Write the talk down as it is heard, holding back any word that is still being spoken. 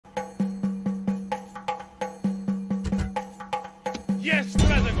Yes,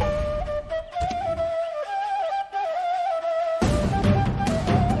 Threadable!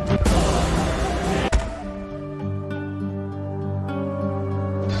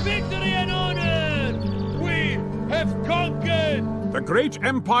 Victory and honor! We have conquered! The great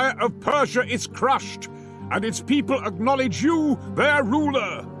empire of Persia is crushed, and its people acknowledge you, their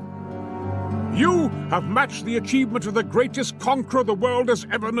ruler. You have matched the achievement of the greatest conqueror the world has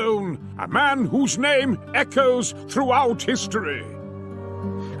ever known, a man whose name echoes throughout history.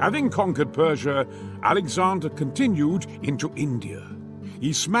 Having conquered Persia, Alexander continued into India.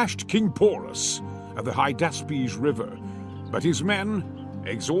 He smashed King Porus at the Hydaspes River, but his men,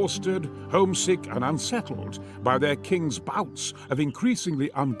 exhausted, homesick, and unsettled by their king's bouts of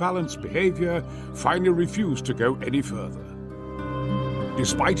increasingly unbalanced behavior, finally refused to go any further.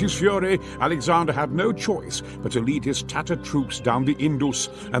 Despite his fury, Alexander had no choice but to lead his tattered troops down the Indus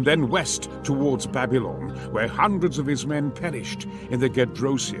and then west towards Babylon, where hundreds of his men perished in the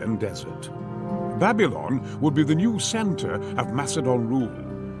Gedrosian desert. Babylon would be the new center of Macedon rule.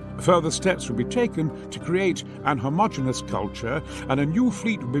 Further steps would be taken to create an homogeneous culture, and a new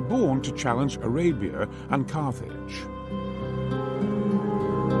fleet would be born to challenge Arabia and Carthage.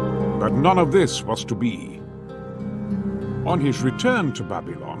 But none of this was to be. On his return to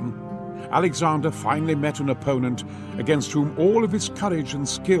Babylon, Alexander finally met an opponent against whom all of his courage and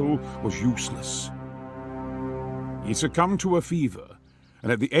skill was useless. He succumbed to a fever,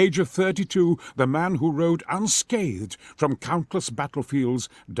 and at the age of 32, the man who rode unscathed from countless battlefields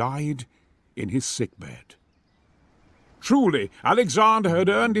died in his sickbed. Truly, Alexander had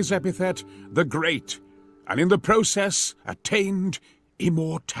earned his epithet, the Great, and in the process attained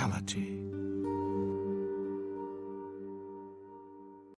immortality.